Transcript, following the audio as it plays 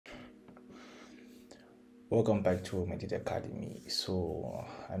Welcome back to my Data Academy. So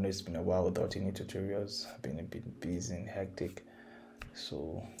I know it's been a while without any tutorials. I've been a bit busy and hectic.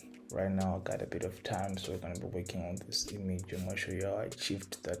 So right now I got a bit of time, so we're gonna be working on this image. I'm gonna show you how I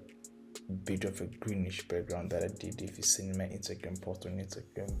achieved that bit of a greenish background that I did. If you've seen my Instagram post on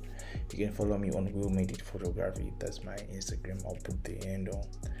Instagram, you can follow me on Will Made It Photography. That's my Instagram. I'll put the handle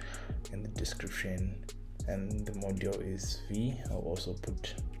in the description, and the module is V. I'll also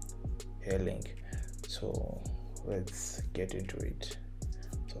put her link. So let's get into it.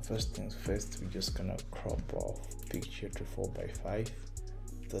 So first things first, we're just gonna crop off picture to 4:5.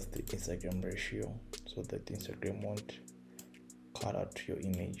 That's the Instagram ratio, so that Instagram won't cut out your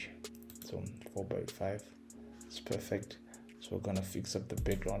image. So 4:5 is perfect. So we're gonna fix up the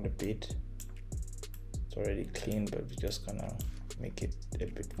background a bit. It's already clean, but we're just gonna make it a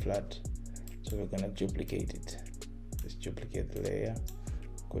bit flat. So we're gonna duplicate it. Let's duplicate the layer.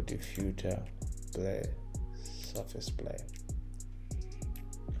 Go to filter, blur, surface blur.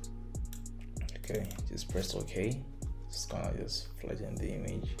 Okay, just press OK. It's gonna just flatten the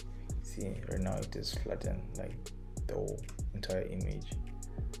image. See, right now it is flattened, like the whole entire image.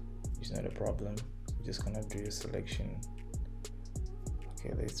 It's not a problem. We're just gonna do a selection.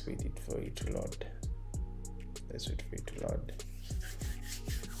 Okay, let's wait it for it to load. Let's wait for it to load.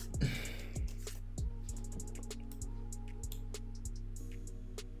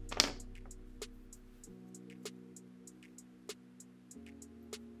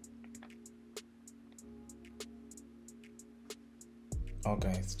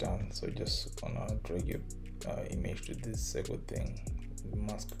 Okay, it's done. So just gonna drag your image to this circle thing,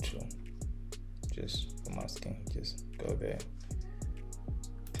 mask tool. Just for masking, just go there,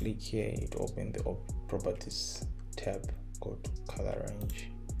 click here, it open the properties tab, go to color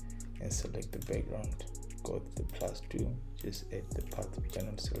range and select the background. Go to the plus tool, just add the path which are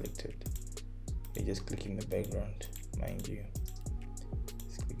not selected. You just click in the background, mind you,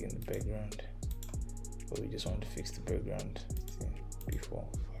 just click in the background. But we just want to fix the background. Before,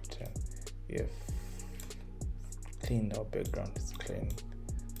 after, we have cleaned our background. It's clean,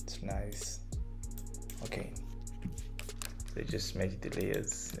 it's nice. Okay, so just make the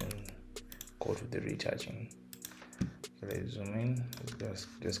layers and go to the retouching. Okay, let's zoom in.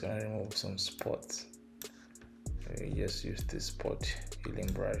 Just gonna remove some spots. Okay, just use this spot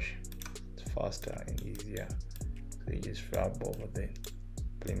healing brush. It's faster and easier. So you just rub over the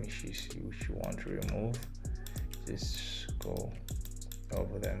blemishes which you want to remove. Just go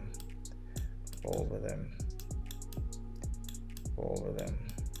over them, over them, over them.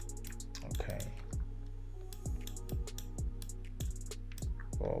 Okay,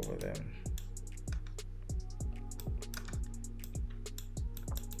 over them.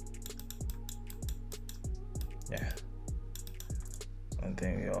 Yeah, one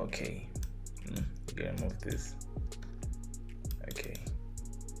thing we're okay. You can remove this. Okay,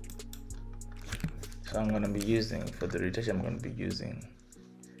 so I'm gonna be using, for the retouch, I'm gonna be using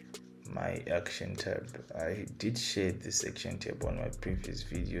my action tab. I did share this action tab on my previous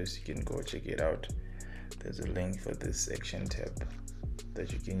videos. You can go check it out. There's a link for this action tab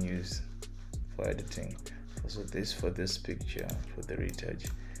that you can use for editing. So this, for this picture, for the retouch,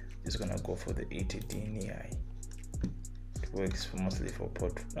 just gonna go for the 80D near. It works for mostly for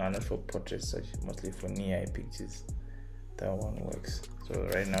not for portraits, mostly for near pictures. That one works. So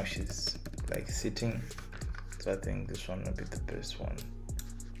right now she's like sitting, so I think this one will be the best one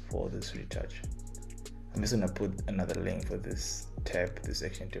for this retouch. I'm just gonna put another link for this tab, this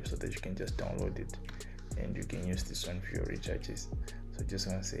action tab, so that you can just download it and you can use this one for your retouches. So just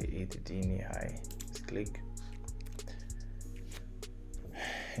gonna say 80D knee high, just click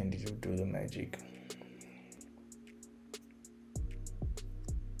and it will do the magic.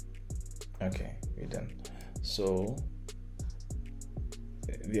 Okay, we're done. So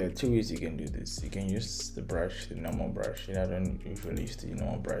there are two ways you can do this. You can use the brush, the normal brush. I don't usually use the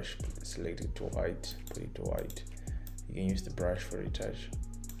normal brush. Select it to white, put it to white. You can use the brush for retouch,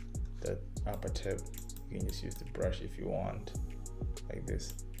 that upper tab. You can just use the brush if you want, like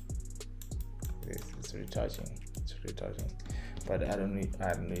this. It's retouching. It's retouching. But I don't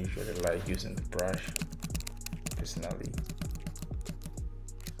usually like using the brush personally.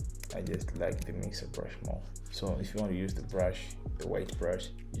 I just like the mixer brush more. So if you want to use the brush, the white brush,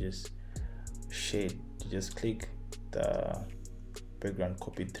 you just shade, you just click the background,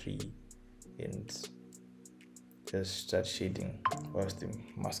 copy 3 and just start shading. Whilst the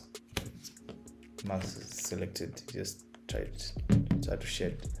mask is selected, just start to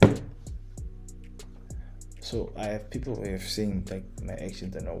shade. So I have people who have seen like my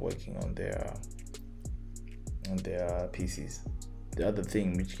actions are not working on their PCs. The other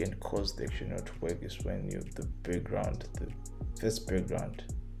thing which can cause the action not to work is when the first background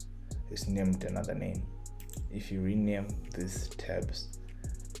is named another name. If you rename these tabs,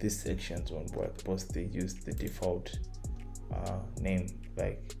 these sections won't work because they use the default name,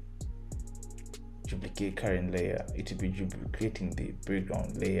 like duplicate current layer. It will be duplicating the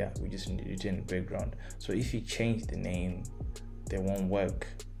background layer, which is written background. So if you change the name, they won't work.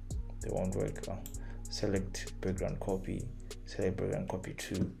 Select background copy, select background copy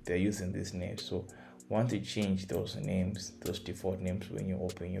 2. They're using this name. So once you change those names, those default names, when you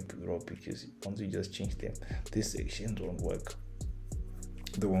open your raw pictures, once you just change them, these sections won't work.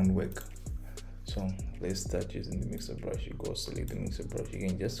 They won't work. So let's start using the mixer brush. You go select the mixer brush. You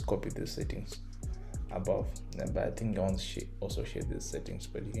can just copy the settings above, but I think I want to also share these settings,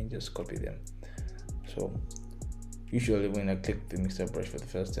 but you can just copy them. So usually when I click the mixer brush for the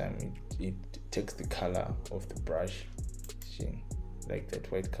first time, it takes the color of the brush, like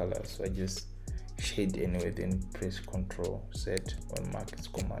that white color. So I just shade anyway, then press Ctrl Z or mark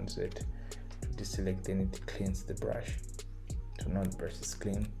Command Z to deselect. Then it cleans the brush. So now the brush is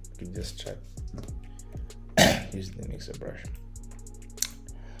clean. You can just try using the mixer brush.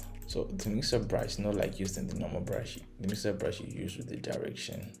 So the mixer brush, not like using the normal brush. The mixer brush you use with the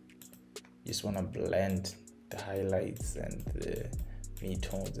direction. You just want to blend the highlights and the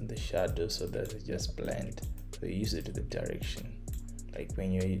midtones and the shadows so that it just blend. So you use it to the direction. Like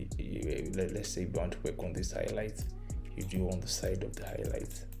when you let's say you want to work on these highlights, you do on the side of the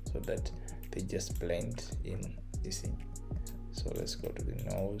highlights so that they just blend in. You see. So let's go to the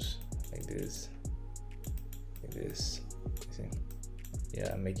nose like this. You see.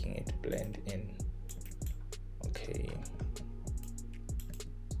 Yeah, making it blend in. Okay,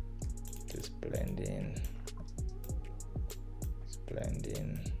 just blend in. Blend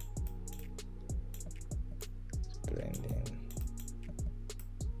in.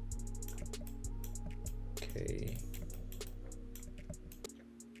 Okay,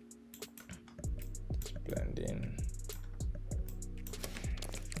 just blend in.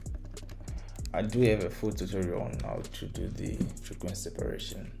 I do have a full tutorial on how to do the frequency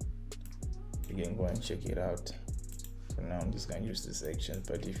separation. You can go and check it out. For now, I'm just going to use this section,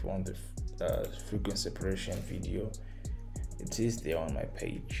 but if you want the frequency separation video, it is there on my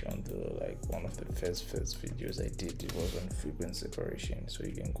page. On the one of the first videos I did, it was on frequency separation, so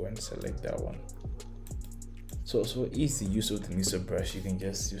you can go and select that one. So easy use of the mixer brush. You can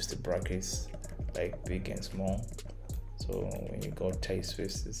just use the brackets like big and small. So when you got tight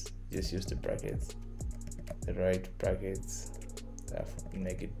spaces, just use the brackets, the right brackets,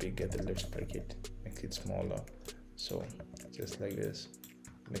 make it bigger, the left bracket make it smaller. So just like this,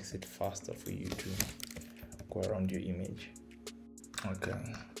 makes it faster for you to go around your image. Okay,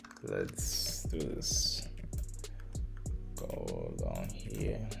 let's do this. Go down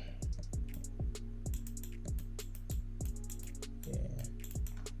here.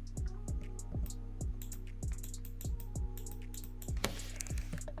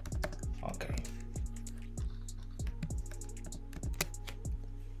 Okay.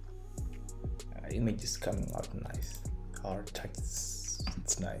 Image is coming out nice. Our text,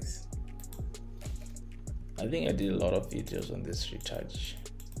 it's nice. I think I did a lot of videos on this retouch,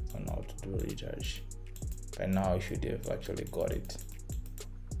 on how to do retouch. By now I should have actually got it.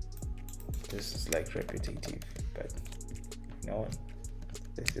 This is like repetitive, but you know what?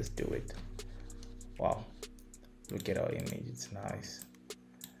 Let's just do it. Wow, look at our image, it's nice.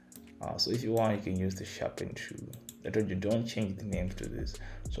 So if you want, you can use the sharpen tool. I told you don't change the name to this.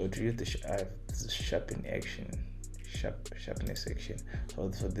 So to use the sharpen action, sharpness section.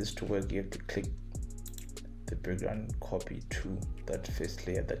 So for this to work, you have to click the background copy to that first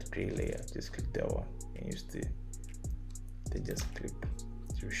layer, that gray layer. Just click that one and use just click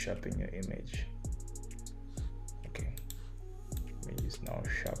to sharpen your image. Okay, image is now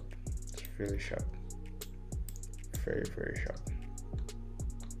sharp. It's really sharp, very sharp.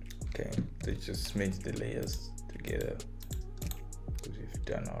 Okay, let's just merge the layers together because we've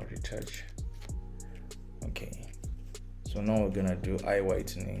done our retouch. Okay, so now we're gonna do eye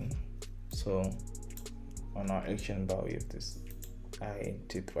whitening. So on our action bar, we have this eye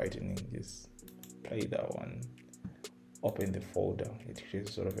teeth whitening. Just play that one. Open the folder. It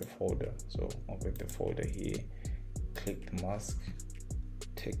creates sort of a folder. So open the folder here. Click the mask.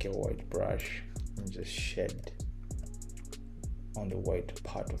 Take a white brush and just shed on the white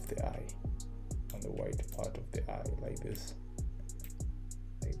part of the eye. On the white part of the eye, like this.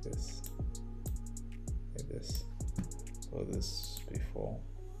 Like this. Like this. So this before,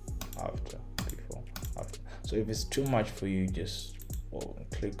 after, before, after. So if it's too much for you, just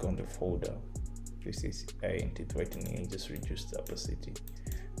click on the folder this is anti-threatening, and just reduce the opacity.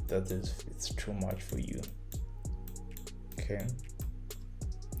 That is, it's too much for you. Okay,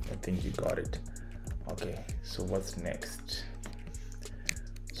 I think you got it. Okay, so what's next?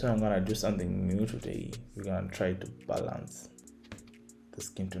 So I'm gonna do something new today. We're gonna try to balance the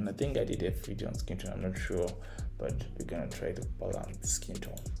skin tone. I think I did a video on skin tone, I'm not sure, but we're gonna try to balance the skin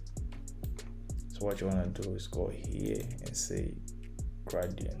tone. So what you wanna do is go here and say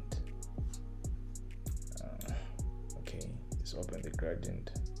gradient. Okay, just open the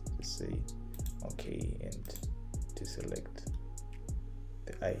gradient, just say okay, and to select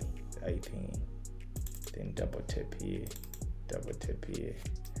the eye thingy, then double tap here.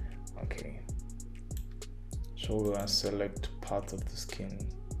 Okay, so we want to select part of the skin.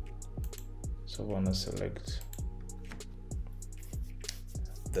 So we want to select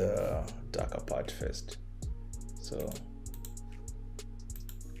the darker part first. So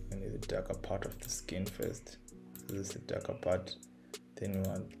we need the darker part of the skin first. This is the darker part. Then we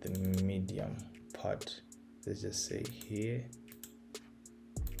want the medium part. Let's just say here,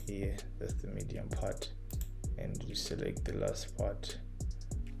 that's the medium part, and you select the last part.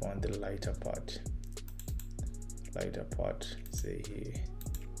 We want the lighter part, say here.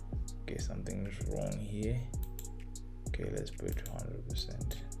 Okay, something is wrong here. Okay, let's put it to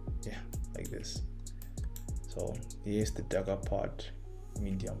 100%. Yeah, like this. So here's the darker part,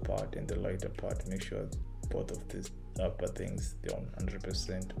 medium part, and the lighter part. Make sure both of these upper things, they're on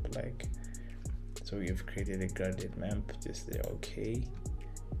 100% black. So we've created a gradient map. Just say okay,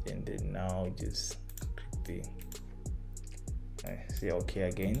 and then now just click the say okay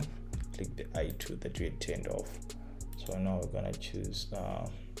again. Click the I2 that we had turned off. So now we're gonna choose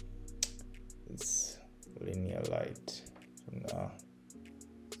it's linear light. No,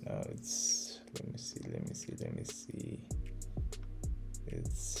 it's let me see.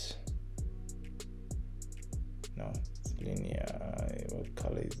 It's linear. What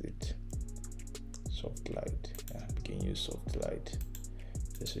color is it? Soft light. Yeah, we can use soft light.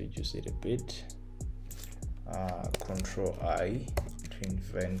 Just reduce it a bit. Control I to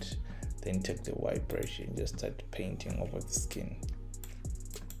invent. Then take the white brush and just start painting over the skin.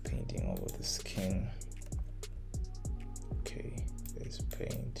 Okay, let's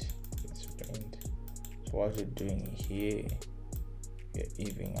paint. So what we're doing here, we're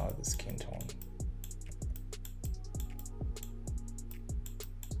evening out the skin tone.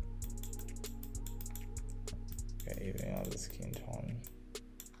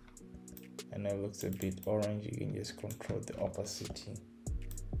 And it looks a bit orange. You can just control the opacity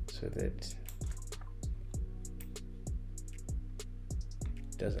so that it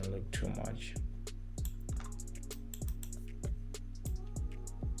doesn't look too much.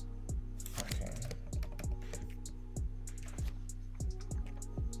 Okay.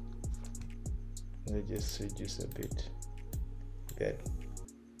 Let's just reduce a bit. Good.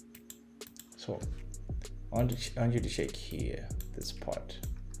 So I want you to check here, this part.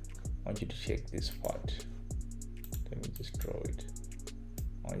 I want you to check this part. Let me just draw it.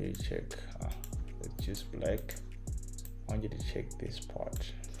 I want you to check, let's choose black. I want you to check this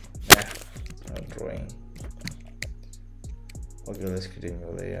part. I'm drawing. Okay, let's create a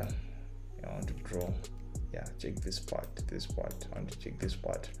new layer. I want to draw. Yeah, check this part. I want to check this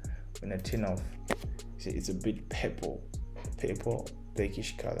part. When I turn off, see, it's a bit purple,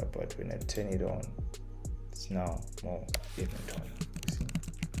 blackish color, but when I turn it on, it's now more even tone. See?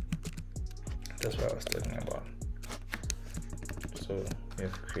 That's what I was talking about. So we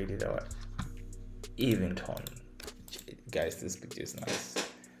have created our even tone. Guys, this picture is nice.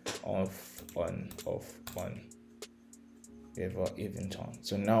 Off, on, off, on. We have our even tone.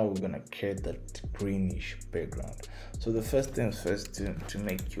 So now we're gonna create that greenish background. So the first things first, to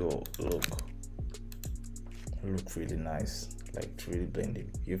make your look really nice, like to really blend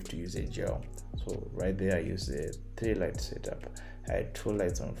it, you have to use a gel. So right there I use a 3-light setup. I had 2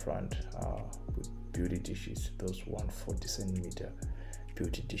 lights on front with beauty dishes, those 140 centimeter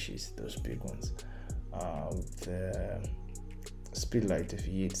beauty dishes, those big ones, with the speed light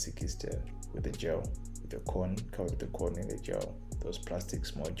F860 with the gel, with the cone, covered the cone in the gel, those plastic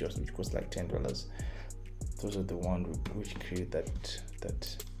small gels which cost like $10. Those are the ones which create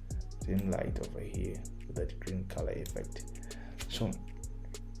that dim light over here with that green color effect. So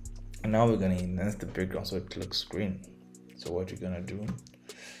now we're gonna enhance the background so it looks green. So what you're gonna do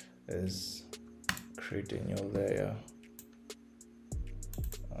is create a new layer.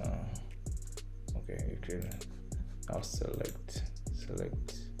 Okay, you can now select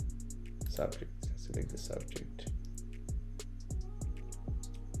subject. Select the subject.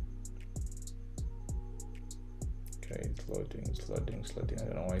 Okay, it's loading. I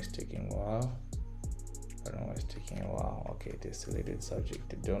don't know why it's taking a while. I don't know why it's taking a while. Okay, they selected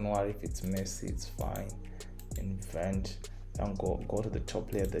subject. Don't worry if it's messy, it's fine. Invent. Now go to the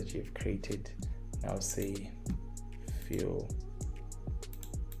top layer that you've created. Now say fill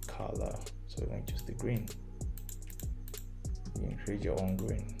color. So we're going to choose the green. You can create your own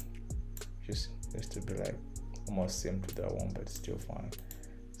green. Just to be like almost same to that one, but still fine.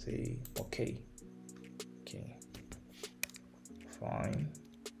 Say okay. Okay. Fine.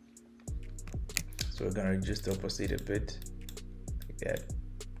 So we're gonna reduce the opacity a bit. Like that.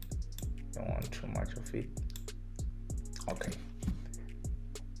 Don't want too much of it. Okay.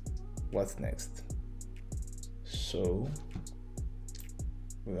 What's next? So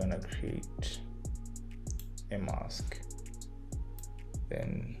we're gonna create a mask.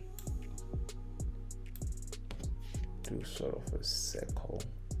 Then do sort of a circle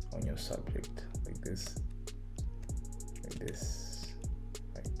on your subject like this. Like this.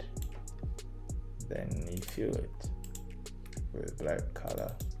 Right. Then you fill it with black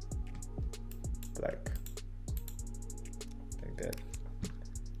color. Black. Like that.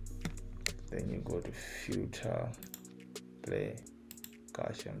 Then you go to filter, play,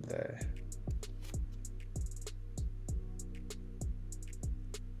 Gaussian blur.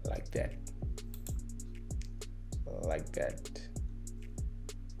 Like that. Like that.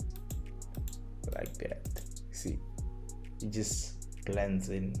 Like that. See, it just blends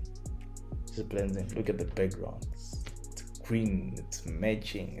in. Just blends in. Look at the background. It's green, it's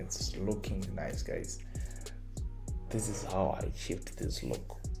matching, it's looking nice, guys. This is how I achieved this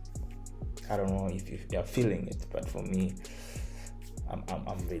look. I don't know if you're feeling it, but for me, I'm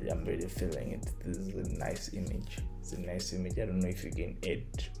really feeling it. This is a nice image. It's a nice image. I don't know if you can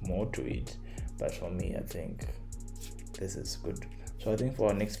add more to it, but for me, I think this is good. So I think for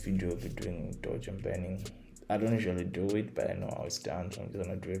our next video, we'll be doing dodge and burning. I don't usually do it, but I know how it's done, so I'm just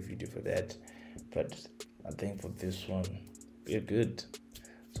gonna do a video for that. But I think for this one, we're good.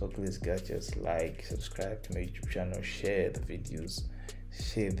 So please guys, just like, subscribe to my YouTube channel, share the videos,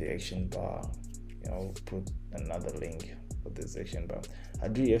 share the action bar. I'll put another link for this action bar. I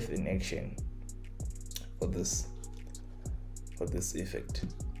do have an action for this effect.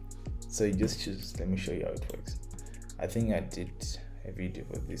 So you just choose. Let me show you how it works. I think I did a video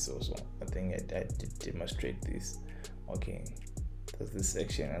for this also. I think I did demonstrate this. Okay, does this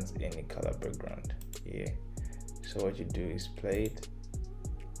section has any color background? Yeah. So what you do is play it.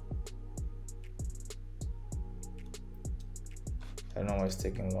 I don't know why it's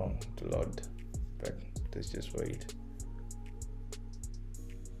taking long to load, but let's just wait.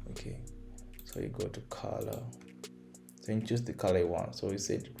 Okay, so you go to color. So you choose the color you want. So we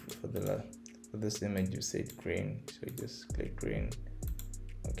said for this image you said green, so you just click green.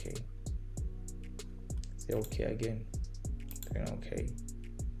 Okay, say okay again. Then okay.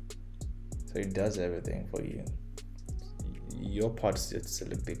 So it does everything for you. Your part is just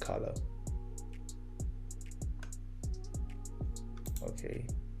select the color. Okay,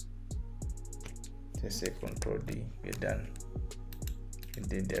 just say Ctrl D. You're done. It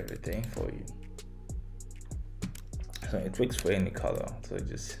did everything for you. So it works for any color. So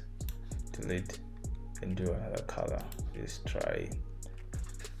just delete and do another color. Just try.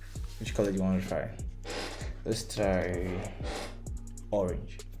 Which color do you want to try? Let's try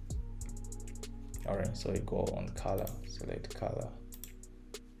orange. Orange. So you go on color, select color.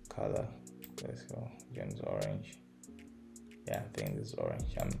 Let's go. Again, orange. Yeah, I think this is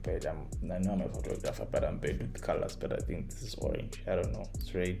orange. I know I'm a photographer, but I'm bad with colors. But I think this is orange. I don't know.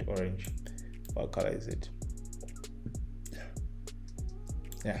 It's red, orange. What color is it?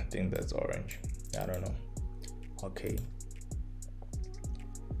 Yeah, I think that's orange. I don't know. Okay.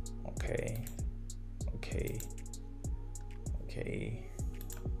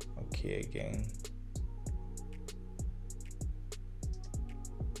 Again.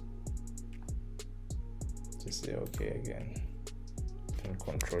 Just say okay again. Then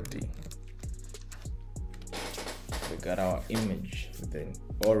Ctrl D. We got our image with an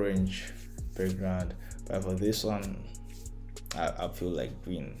orange background, but for this one, I feel like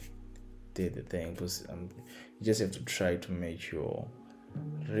green did the thing, because you just have to try to make your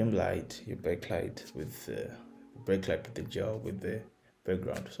rim light, your backlight with the gel with the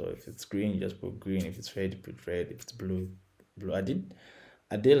background. So if it's green, you just put green. If it's red, put red. If it's blue. I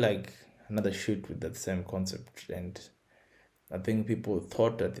did like another shoot with that same concept, and I think people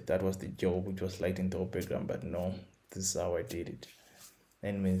thought that was the job, which was lighting the whole background, but no, this is how I did it.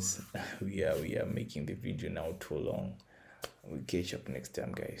 Anyways, we are making the video now too long. We'll catch up next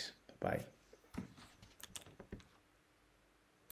time, guys. Bye.